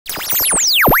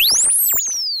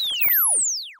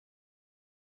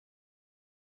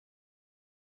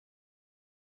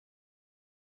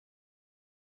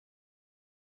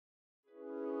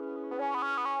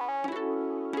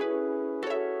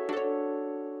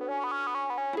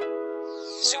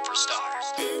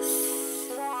Superstars. This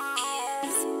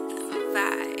is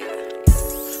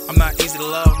vibe. I'm not easy to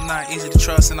love, I'm not easy to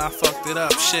trust, and I fucked it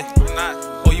up, shit. I'm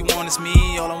not. All you want is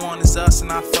me, all I want is us,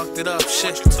 and I fucked it up,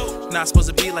 shit. Not supposed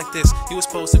to be like this, you was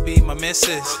supposed to be my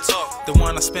missus. The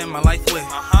one I spend my life with,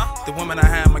 the woman I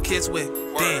had my kids with.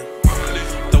 Damn.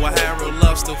 Though I had real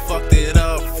love, still fucked it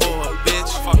up for a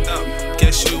bitch. Fucked up.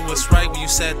 Guess you was right when you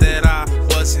said that I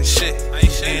wasn't shit.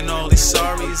 And all these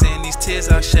sorries and these tears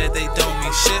I shed, they don't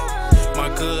mean shit.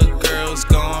 My good girl's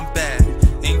gone bad,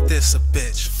 ain't this a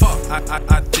bitch? Fuck,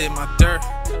 I did my dirt,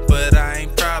 but I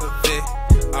ain't proud of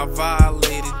it. I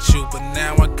violated you, but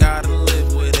now I gotta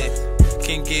live with it.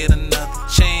 Can't get another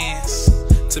chance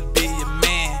to be your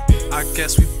man. I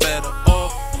guess we better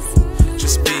off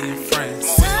just being friends.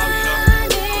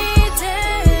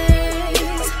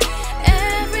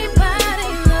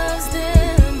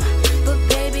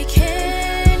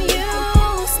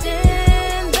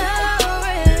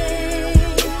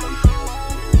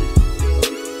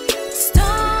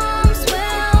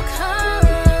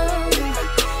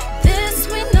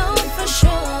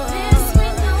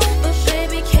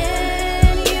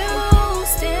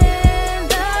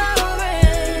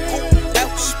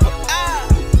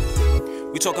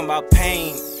 Talking about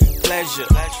pain, pleasure,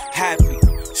 happy,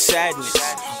 sadness.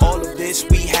 All of this,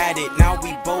 we had it. Now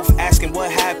we both asking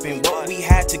what happened. What we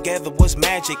had together was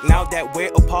magic. Now that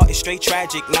we're apart, it's straight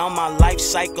tragic. Now my life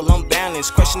cycle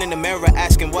unbalanced. Questioning the mirror,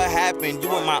 asking what happened.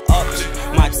 Doing my ups,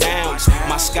 my downs,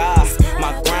 my sky,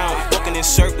 my ground. Walking in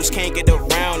circles, can't get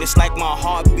around. It's like my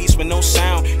heart beats with no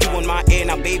sound. You in my ear,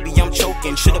 now baby, I'm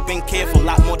choking. Should've been careful, a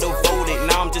lot more devoted.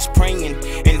 Now I'm just praying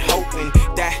and hoping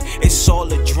that it's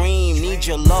all a dream. Need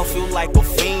your love, feel like a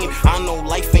fiend. I know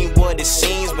life ain't what it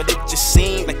seems, but it just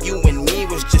seemed like you and me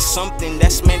was just something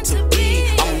that's meant to be.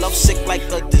 I'm lovesick like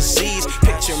a disease.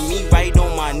 Picture me right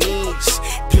on my knees,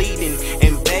 pleading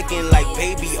and begging like,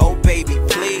 baby, oh baby,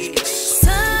 please.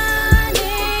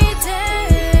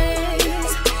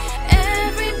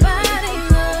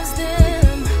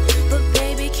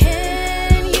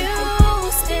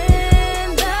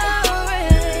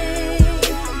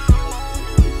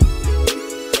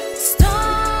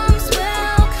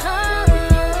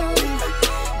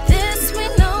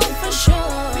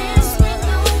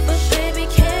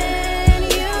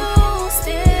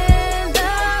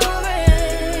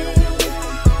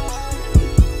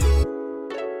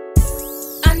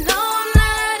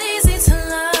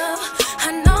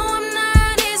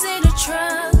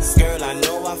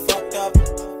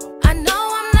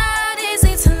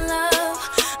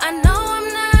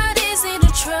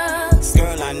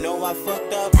 I know I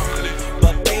fucked up.